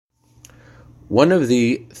One of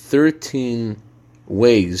the 13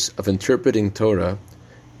 ways of interpreting Torah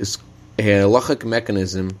is a halachic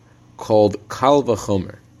mechanism called Kal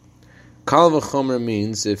V'chomer. Kal V'chomer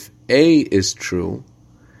means if A is true,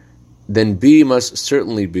 then B must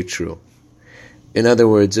certainly be true. In other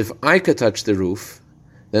words, if I could touch the roof,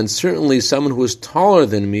 then certainly someone who is taller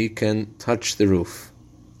than me can touch the roof.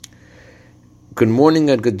 Good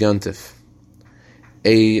morning and good yontif.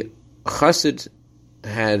 A chassid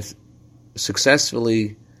had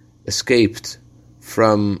successfully escaped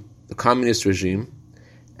from the communist regime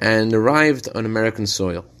and arrived on American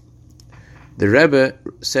soil. The Rebbe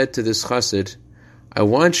said to this chassid, I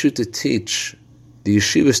want you to teach the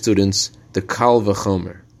yeshiva students the Kal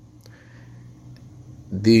V'chomer.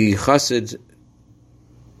 The chassid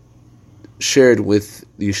shared with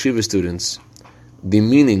the yeshiva students the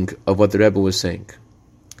meaning of what the Rebbe was saying.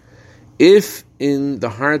 If in the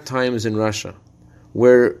hard times in Russia,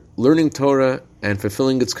 where learning Torah and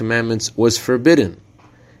fulfilling its commandments was forbidden,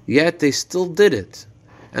 yet they still did it,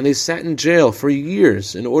 and they sat in jail for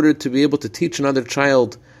years in order to be able to teach another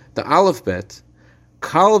child the alphabet,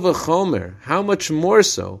 Kal V'chomer, how much more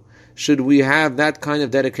so should we have that kind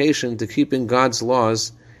of dedication to keeping God's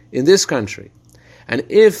laws in this country? And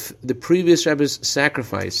if the previous Rebbe's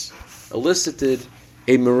sacrifice elicited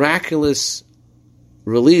a miraculous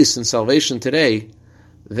release and salvation today,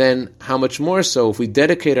 then how much more so if we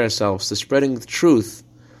dedicate ourselves to spreading the truth.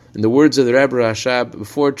 In the words of the Rebbe Rashab,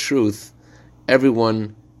 before truth,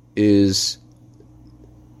 everyone is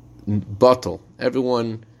bottle.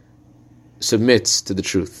 Everyone submits to the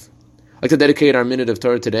truth. I'd like to dedicate our minute of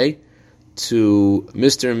Torah today to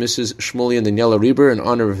Mr. and Mrs. Shmuley and Daniela Reber in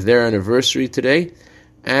honor of their anniversary today,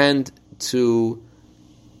 and to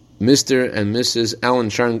Mr. and Mrs.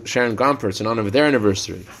 Alan Sharon Gompertz in honor of their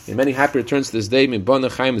anniversary. In many happy returns to this day. A good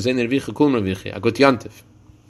yantif.